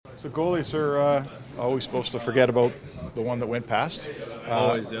So goalies are always supposed to forget about the one that went past.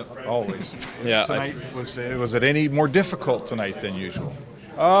 Always, yeah. Always. Yeah. Tonight, was it any more difficult tonight than usual?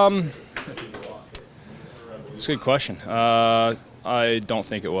 It's a good question. I don't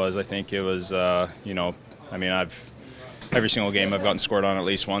think it was. I think it was, every single game I've gotten scored on at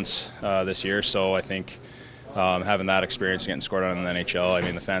least once this year, so I think having that experience getting scored on in the NHL, I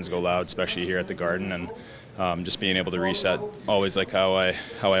mean, the fans go loud, especially here at the Garden, and just being able to reset always like how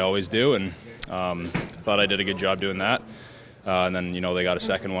I always do, and I thought I did a good job doing that. And then, they got a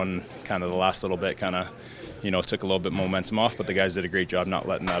second one, kind of the last little bit, kind of, took a little bit momentum off, but the guys did a great job not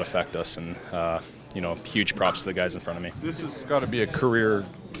letting that affect us, and, huge props to the guys in front of me. This has got to be a career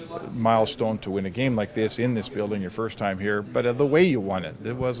milestone to win a game like this in this building, your first time here, but the way you won it,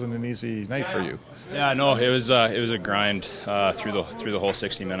 it wasn't an easy night for you. Yeah, no, it was a grind through the whole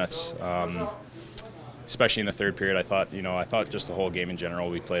 60 minutes. Especially in the third period, I thought just the whole game in general,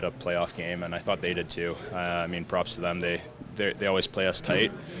 we played a playoff game, and I thought they did too. Props to them. They always play us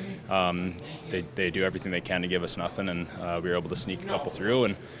tight. They do everything they can to give us nothing, and we were able to sneak a couple through.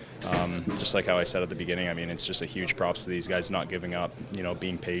 And just like how I said at the beginning, it's just a huge props to these guys not giving up,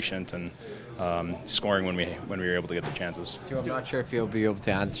 being patient and scoring when we were able to get the chances. I'm not sure if you'll be able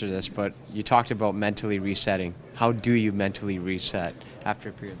to answer this, but you talked about mentally resetting. How do you mentally reset after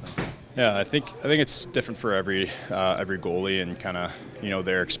a period like that? Yeah, I think it's different for every goalie, and kind of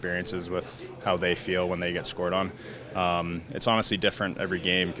their experiences with how they feel when they get scored on. It's honestly different every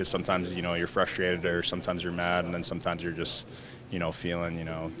game, because sometimes you're frustrated, or sometimes you're mad, and then sometimes you're just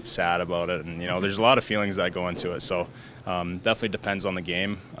feeling sad about it, and there's a lot of feelings that go into it. So definitely depends on the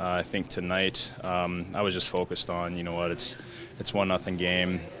game. I think tonight I was just focused on it's 1-0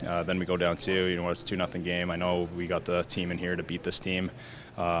 game. Then we go down 2. It's 2-0 game. I know we got the team in here to beat this team.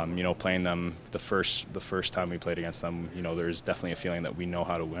 Playing them the first time we played against them, there's definitely a feeling that we know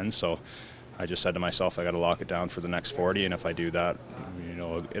how to win. So I just said to myself, I got to lock it down for the next 40, and if I do that,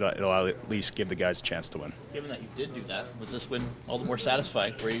 it'll at least give the guys a chance to win. Given that you did do that, was this win all the more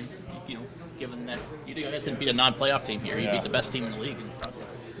satisfying for you? Given that you guys didn't beat a non-playoff team here, you beat the best team in the league in the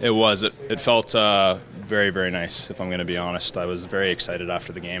process. It was. It felt very, very nice, if I'm going to be honest. I was very excited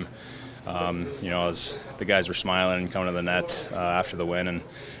after the game. As the guys were smiling and coming to the net after the win, and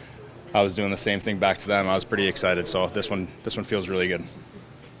I was doing the same thing back to them. I was pretty excited. So this one feels really good.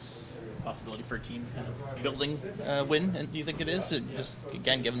 Possibility for a team kind of building win, and do you think it is? Just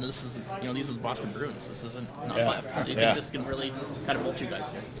again, given this is these are the Boston Bruins, this isn't not left. Do you think this can really kind of vault you guys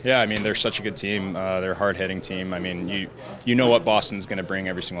here? Yeah, they're such a good team. They're a hard-hitting team. You know what Boston's going to bring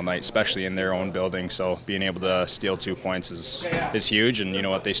every single night, especially in their own building. So being able to steal 2 points is huge, and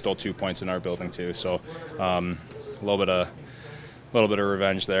they stole 2 points in our building too. So a little bit of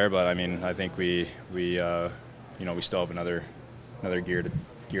revenge there, but I think we still have another gear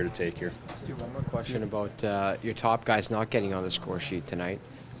to take here. Let's do one more question about your top guys not getting on the score sheet tonight.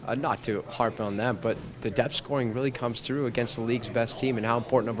 Not to harp on them, but the depth scoring really comes through against the league's best team, and how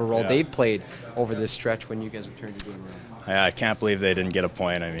important of a role they've played over this stretch when you guys have turned your game around. Yeah, I can't believe they didn't get a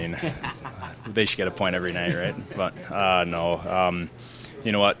point. They should get a point every night, right? But no.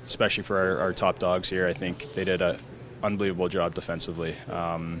 You know what? Especially for our top dogs here, I think they did a unbelievable job defensively.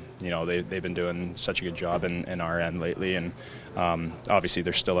 They've been doing such a good job in our end lately, and obviously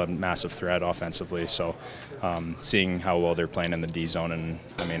they're still a massive threat offensively. So seeing how well they're playing in the D zone, and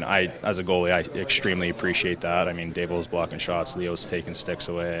I as a goalie, I extremely appreciate that. Davo's blocking shots, Leo's taking sticks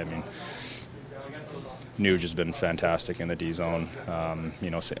away. Nuge has been fantastic in the D zone.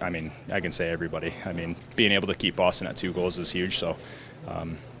 I can say everybody. Being able to keep Boston at 2 goals is huge. So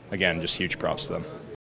again, just huge props to them.